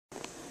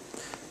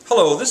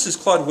Hello, this is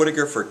Claude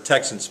Whitaker for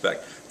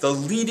TexInspect, the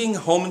leading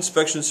home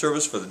inspection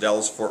service for the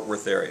Dallas-Fort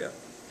Worth area.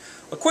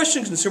 A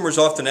question consumers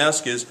often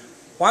ask is,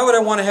 why would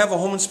I want to have a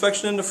home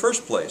inspection in the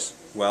first place?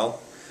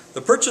 Well,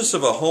 the purchase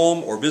of a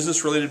home or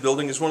business-related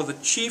building is one of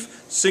the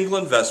chief single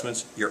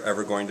investments you're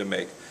ever going to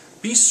make.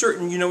 Be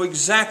certain you know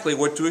exactly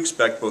what to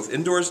expect both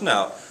indoors and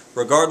out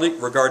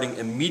regarding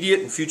immediate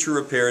and future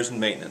repairs and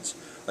maintenance.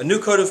 A new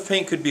coat of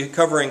paint could be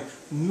covering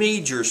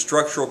major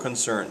structural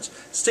concerns.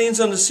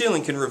 Stains on the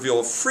ceiling can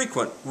reveal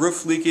frequent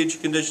roof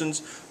leakage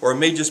conditions, or it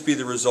may just be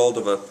the result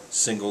of a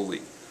single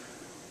leak.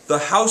 The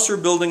house or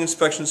building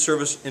inspection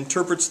service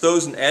interprets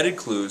those and added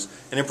clues,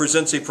 and it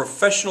presents a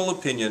professional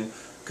opinion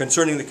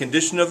concerning the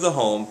condition of the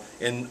home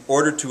in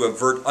order to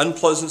avert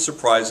unpleasant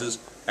surprises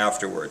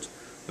afterwards.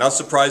 Not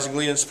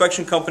surprisingly, an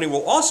inspection company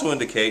will also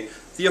indicate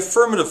the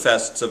affirmative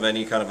facets of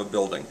any kind of a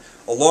building,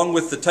 along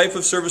with the type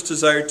of service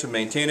desired to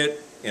maintain it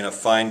in a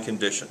fine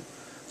condition.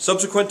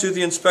 Subsequent to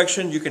the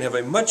inspection, you can have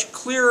a much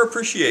clearer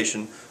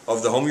appreciation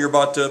of the home you're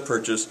about to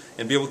purchase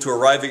and be able to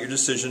arrive at your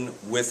decision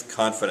with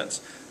confidence.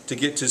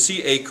 To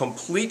see a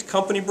complete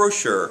company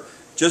brochure,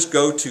 just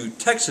go to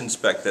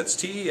TexInspect, that's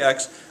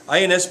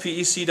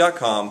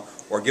TexInspec.com,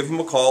 or give them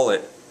a call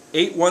at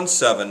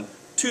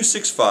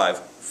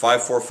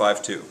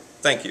 817-265-5452.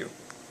 Thank you.